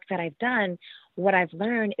the work that I've done, what I've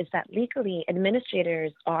learned is that legally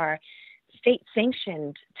administrators are state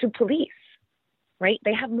sanctioned to police. Right?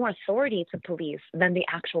 They have more authority to police than the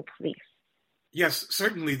actual police. Yes,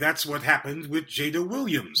 certainly that's what happened with Jada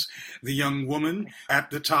Williams, the young woman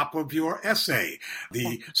at the top of your essay.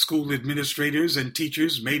 The school administrators and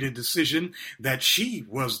teachers made a decision that she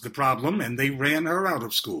was the problem, and they ran her out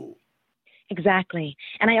of school. Exactly.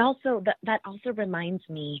 And that also reminds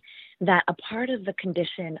me that a part of the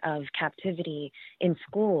condition of captivity in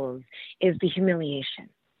schools is the humiliation.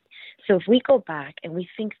 So if we go back and we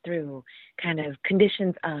think through kind of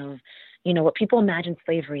conditions of, what people imagine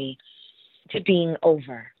slavery to being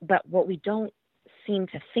over, but what we don't seem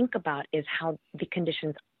to think about is how the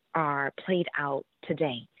conditions are played out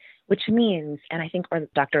today, which means, and I think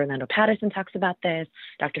Dr. Orlando Patterson talks about this,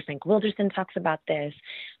 Dr. Frank Wilderson talks about this,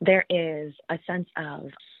 there is a sense of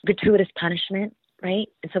gratuitous punishment, right?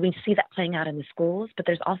 And so we see that playing out in the schools, but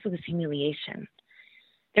there's also this humiliation.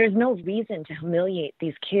 There's no reason to humiliate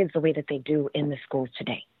these kids the way that they do in the schools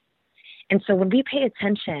today. And so when we pay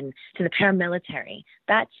attention to the paramilitary,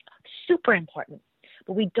 that's super important.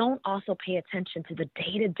 But we don't also pay attention to the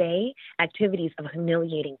day-to-day activities of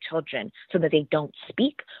humiliating children so that they don't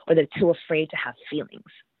speak or they're too afraid to have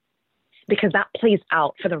feelings. Because that plays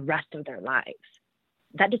out for the rest of their lives.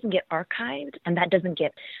 That doesn't get archived, and that doesn't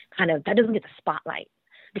get the spotlight.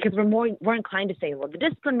 Because we're more inclined to say, well, the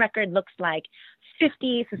discipline record looks like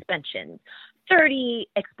 50 suspensions, 30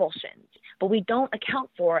 expulsions. But we don't account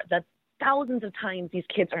for the thousands of times these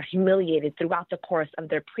kids are humiliated throughout the course of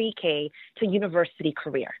their pre-K to university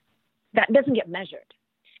career. That doesn't get measured.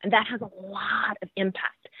 And that has a lot of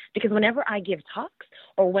impact. Because whenever I give talks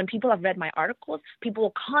or when people have read my articles, people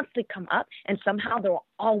will constantly come up and somehow there will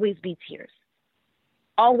always be tears.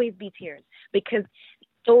 Always be tears. Because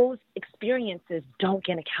those experiences don't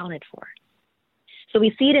get accounted for. So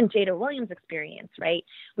we see it in Jada Williams' experience, right?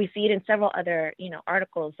 We see it in several other,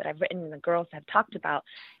 articles that I've written and the girls have talked about.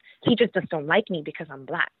 Teachers just don't like me because I'm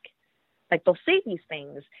Black. Like, they'll say these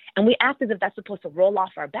things, and we act as if that's supposed to roll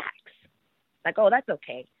off our backs. Like, oh, that's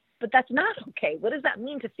okay. But that's not okay. What does that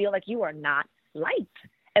mean to feel like you are not liked?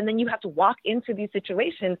 And then you have to walk into these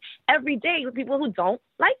situations every day with people who don't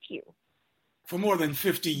like you. For more than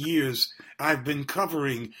 50 years, I've been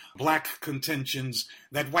covering Black contentions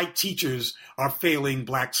that white teachers are failing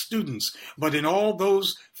Black students. But in all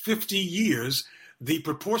those 50 years, the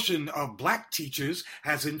proportion of Black teachers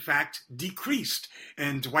has in fact decreased,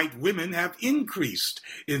 and white women have increased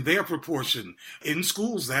in their proportion in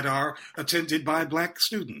schools that are attended by Black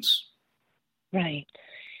students. Right.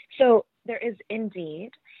 So there is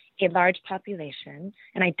indeed a large population,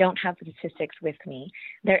 and I don't have the statistics with me.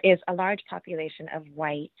 There is a large population of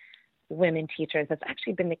white women teachers. That's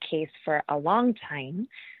actually been the case for a long time.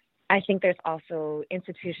 I think there's also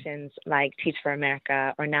institutions like Teach for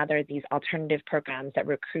America, or now there are these alternative programs that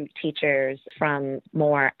recruit teachers from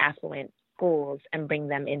more affluent schools and bring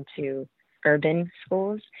them into urban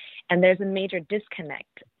schools. And there's a major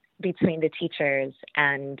disconnect between the teachers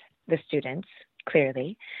and the students,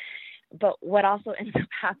 clearly. But what also ends up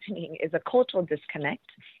happening is a cultural disconnect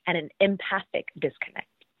and an empathic disconnect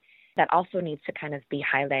that also needs to kind of be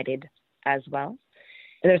highlighted as well.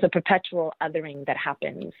 There's a perpetual othering that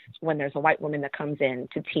happens when there's a white woman that comes in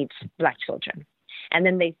to teach Black children. And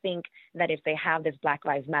then they think that if they have this Black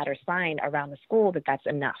Lives Matter sign around the school, that that's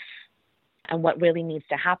enough. And what really needs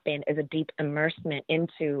to happen is a deep immersement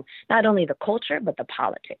into not only the culture, but the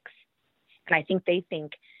politics. And I think they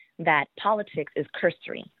think that politics is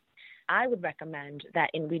cursory. I would recommend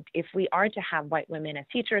that if we are to have white women as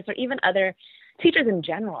teachers, or even other teachers in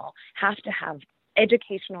general, have to have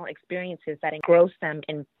educational experiences that engross them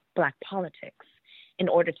in Black politics in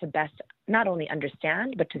order to best not only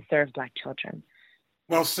understand, but to serve Black children.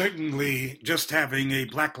 Well, certainly just having a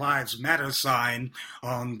Black Lives Matter sign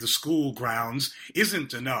on the school grounds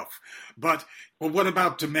isn't enough. But what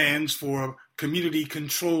about demands for community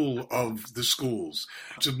control of the schools,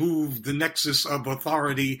 to move the nexus of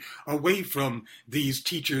authority away from these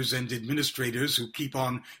teachers and administrators who keep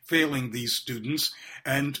on failing these students,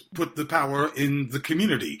 and put the power in the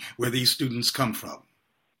community where these students come from?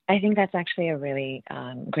 I think that's actually a really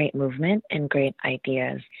great movement and great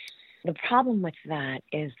ideas. The problem with that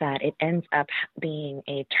is that it ends up being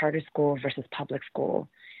a charter school versus public school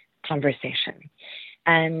conversation.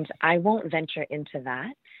 And I won't venture into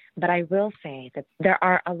that, but I will say that there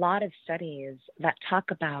are a lot of studies that talk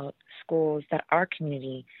about schools that are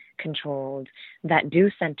community controlled, that do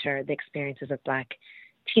center the experiences of Black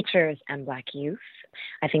teachers and Black youth.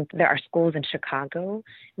 I think there are schools in Chicago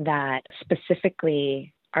that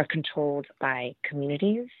specifically are controlled by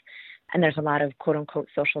communities. And there's a lot of quote unquote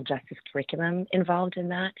social justice curriculum involved in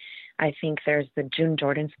that. I think there's the June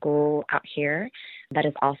Jordan School out here that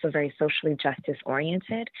is also very socially justice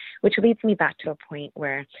oriented, which leads me back to a point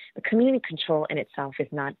where the community control in itself is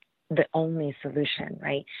not the only solution,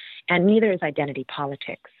 right? And neither is identity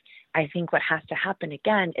politics. I think what has to happen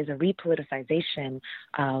again is a repoliticization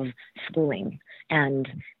of schooling and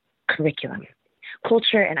curriculum.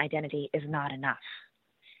 Culture and identity is not enough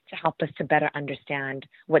to help us to better understand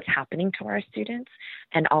what's happening to our students,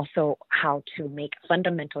 and also how to make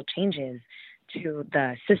fundamental changes to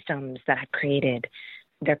the systems that have created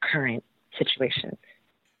their current situation.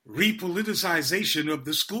 Repoliticization of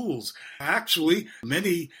the schools. Actually,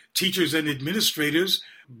 many teachers and administrators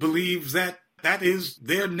believe that is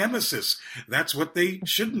their nemesis. That's what they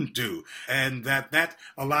shouldn't do. And that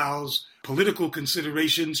allows political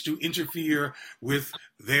considerations to interfere with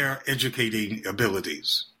their educating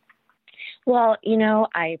abilities. Well,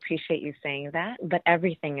 I appreciate you saying that, but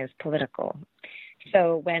everything is political.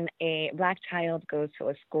 So when a Black child goes to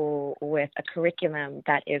a school with a curriculum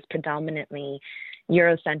that is predominantly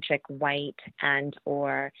Eurocentric, white, and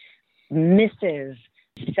or misses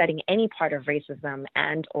studying any part of racism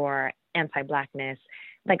and or anti-Blackness,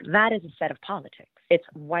 like that is a set of politics. It's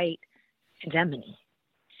white hegemony.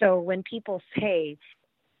 So when people say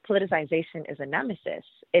politicization is a nemesis,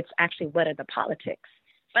 it's actually what are the politics?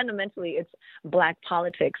 Fundamentally, it's Black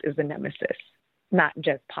politics is the nemesis, not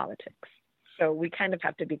just politics. So we kind of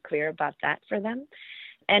have to be clear about that for them.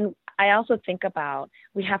 And I also think about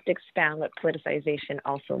we have to expand what politicization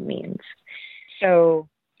also means. So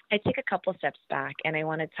I take a couple steps back and I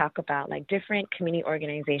want to talk about like different community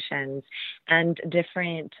organizations and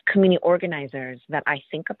different community organizers that I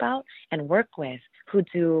think about and work with who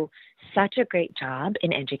do such a great job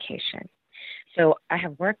in education. So I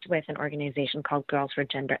have worked with an organization called Girls for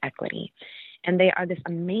Gender Equity, and they are this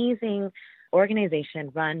amazing organization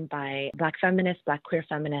run by Black feminist, Black queer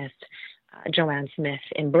feminist Joanne Smith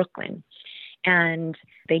in Brooklyn. And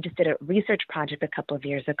they just did a research project a couple of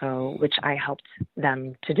years ago, which I helped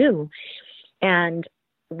them to do. And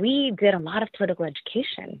we did a lot of political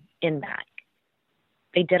education in that.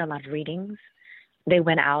 They did a lot of readings. They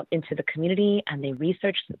went out into the community and they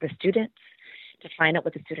researched the students to find out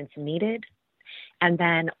what the students needed. And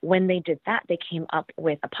then when they did that, they came up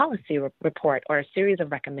with a policy report or a series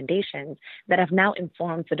of recommendations that have now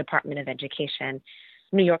informed the Department of Education,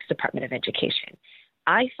 New York's Department of Education.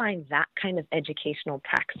 I find that kind of educational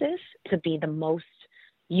praxis to be the most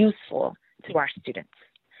useful to our students.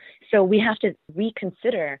 So we have to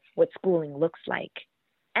reconsider what schooling looks like,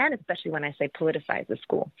 and especially when I say politicize the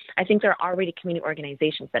school. I think there are already community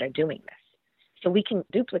organizations that are doing this. So we can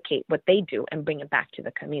duplicate what they do and bring it back to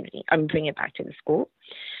the community, bring it back to the school.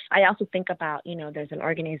 I also think about, there's an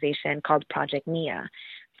organization called Project NIA.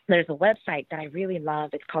 There's a website that I really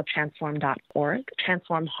love. It's called transform.org,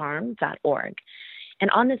 transformharm.org. And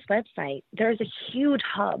on this website, there's a huge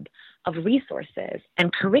hub of resources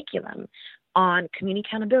and curriculum on community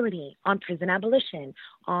accountability, on prison abolition,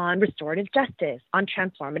 on restorative justice, on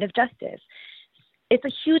transformative justice. It's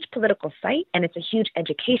a huge political site and it's a huge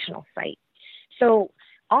educational site. So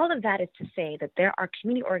all of that is to say that there are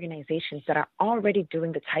community organizations that are already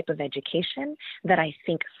doing the type of education that I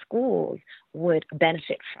think schools would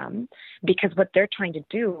benefit from, because what they're trying to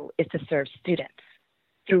do is to serve students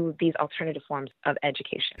through these alternative forms of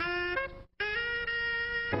education.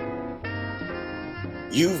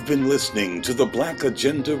 You've been listening to the Black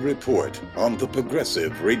Agenda Report on the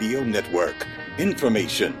Progressive Radio Network.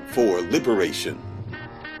 Information for liberation.